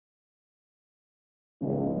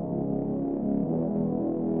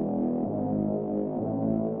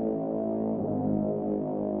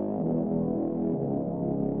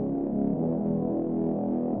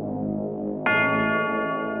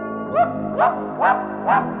You've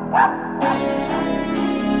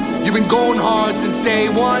been going hard since day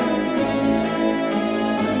one.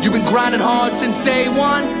 You've been grinding hard since day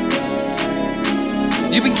one.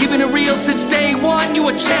 You've been keeping it real since day one. You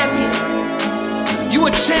a champion. You a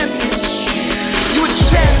champion. You a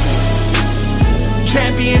champion.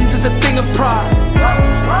 Champions is a thing of pride.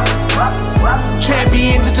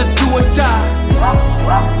 Champions, it's a do or die.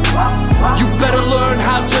 You better learn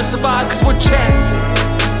how to survive, cause we're champions.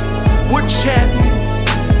 We're champions.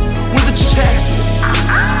 We're the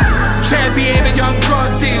champions. Champion, a young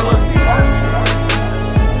drug dealer.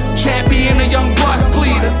 Champion, a young block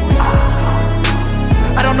bleeder.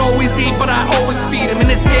 I don't always eat, but I always feed him. In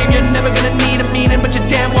this game, you're never gonna need a meaning, but you're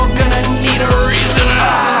damn well gonna need a reason.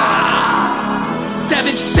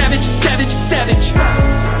 Savage, savage, savage, savage.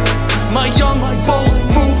 My young bulls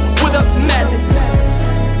move with a madness.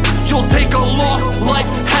 You'll take a loss,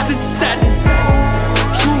 life has its sadness.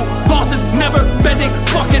 True bosses never bending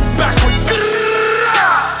fucking backwards.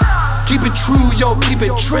 Keep it true, yo, keep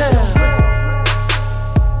it trill.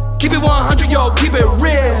 Keep it 100, yo, keep it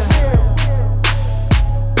real.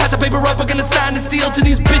 Pass the paper up, we're gonna sign this deal to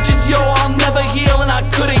these bitches, yo, I'll never heal. And I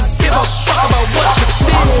couldn't give a fuck about what you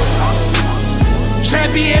feel.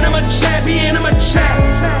 Champion, I'm a champion, I'm a champ.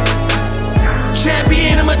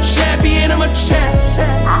 Champion, I'm a champion, I'm a champ.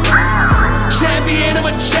 Champion, I'm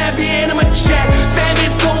a champion, I'm a champ. Fam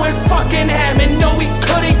is going fucking ham, and no, we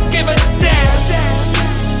couldn't give a damn.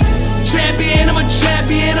 Champion, I'm a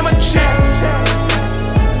champion, I'm a champ.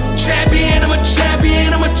 Champion, I'm a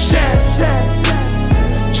champion, I'm a champ.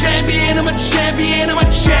 Champion, I'm a champion, I'm a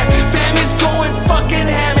champ. Fam is going fucking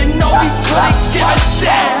ham, and no, we couldn't give a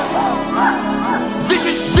damn.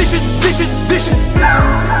 Vicious, vicious, vicious, vicious.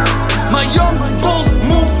 My young bulls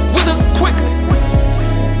move with a quickness.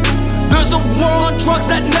 There's a war on drugs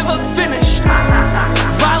that never finish.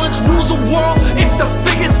 Violence rules the world, it's the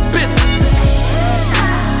biggest business.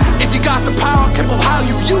 If you got the power, careful how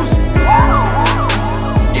you use it.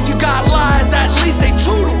 If you got lies, at least they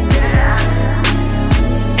true to.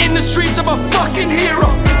 In the streets, I'm a fucking hero.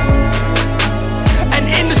 And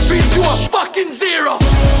in the streets, you a fucking zero.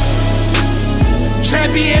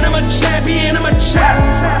 Champion, I'm a champion, I'm a champ.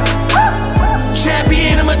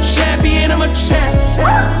 Champion, I'm a champion, I'm a champ.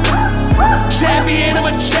 Champion, I'm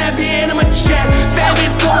a champion, I'm a champ. Fam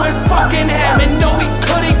is going fucking ham, and no, we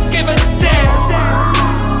couldn't give a damn.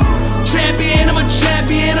 Champion, I'm a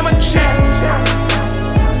champion, I'm a champ.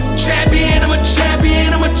 Champion, I'm a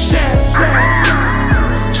champion, I'm a champ.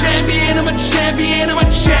 Champion, I'm a champion, I'm a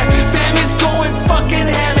champ. Fam is going fucking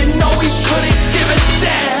ham, and no, we couldn't give a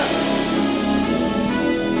damn.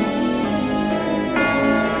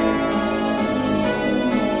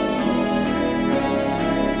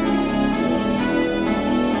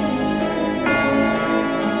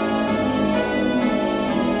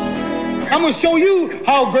 I'm gonna show you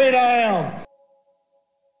how great I am.